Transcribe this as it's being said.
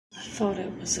thought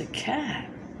it was a cat.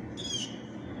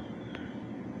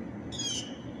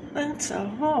 That's a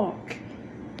hawk.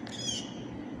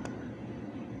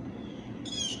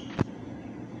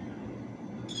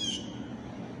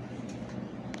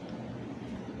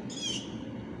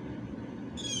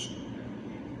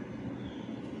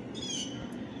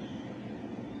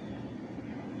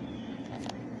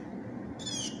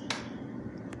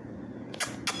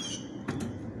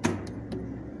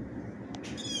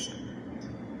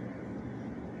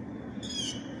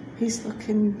 He's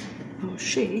looking, or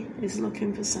she is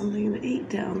looking for something to eat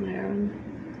down there,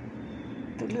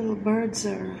 and the little birds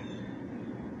are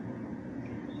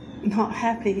not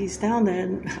happy he's down there.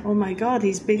 And oh my God,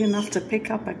 he's big enough to pick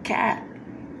up a cat.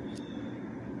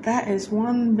 That is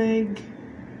one big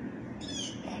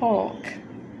hawk.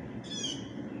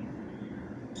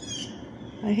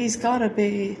 He's got to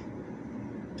be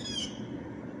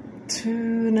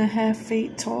 2.5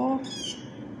 feet tall.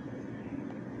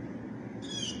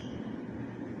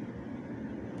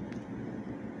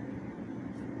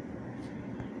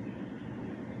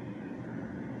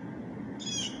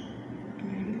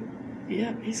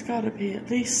 Yeah, he's got to be at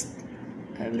least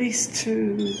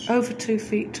over 2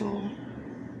 feet tall.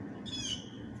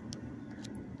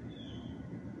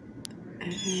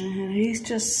 And he's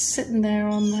just sitting there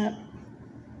on that.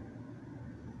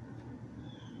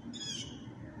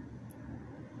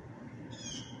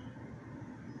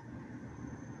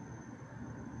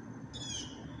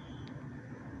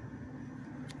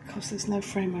 Of course, there's no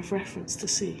frame of reference to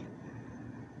see.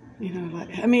 You know,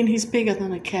 like, I mean, he's bigger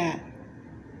than a cat.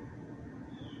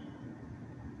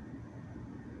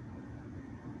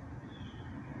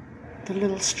 The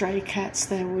little stray cats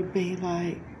there would be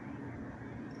like,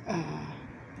 I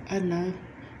don't know,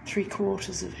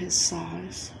 3/4 of his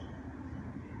size.